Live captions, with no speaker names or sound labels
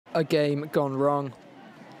A game gone wrong.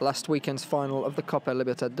 Last weekend's final of the Copa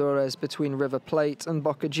Libertadores between River Plate and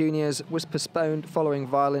Boca Juniors was postponed following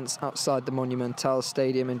violence outside the Monumental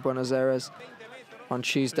Stadium in Buenos Aires. On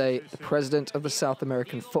Tuesday, the president of the South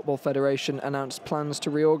American Football Federation announced plans to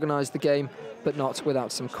reorganize the game, but not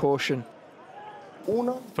without some caution.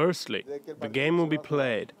 Firstly, the game will be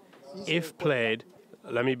played. If played,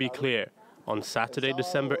 let me be clear, on Saturday,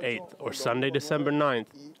 December 8th or Sunday, December 9th,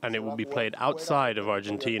 and it will be played outside of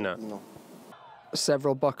Argentina.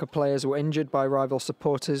 Several Boca players were injured by rival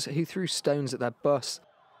supporters who threw stones at their bus.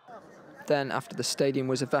 Then, after the stadium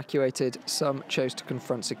was evacuated, some chose to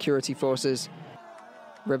confront security forces.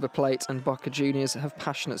 River Plate and Boca Juniors have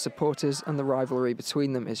passionate supporters, and the rivalry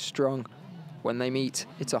between them is strong. When they meet,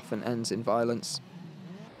 it often ends in violence.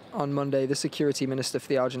 On Monday, the security minister for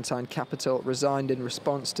the Argentine capital resigned in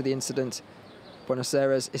response to the incident. Buenos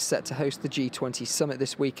Aires is set to host the G20 summit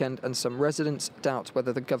this weekend, and some residents doubt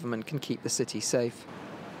whether the government can keep the city safe.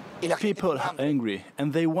 People are angry,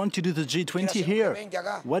 and they want to do the G20 here.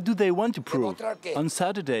 What do they want to prove? On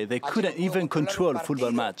Saturday, they couldn't even control a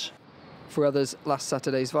football match. For others, last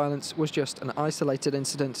Saturday's violence was just an isolated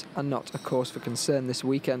incident and not a cause for concern this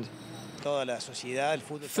weekend.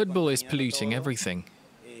 Football is polluting everything.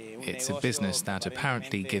 It's a business that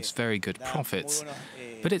apparently gives very good profits,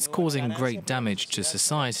 but it's causing great damage to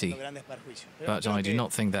society. But I do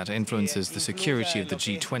not think that influences the security of the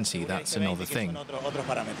G20. That's another thing.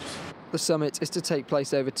 The summit is to take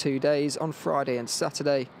place over 2 days on Friday and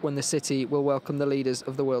Saturday, when the city will welcome the leaders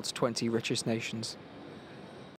of the world's 20 richest nations.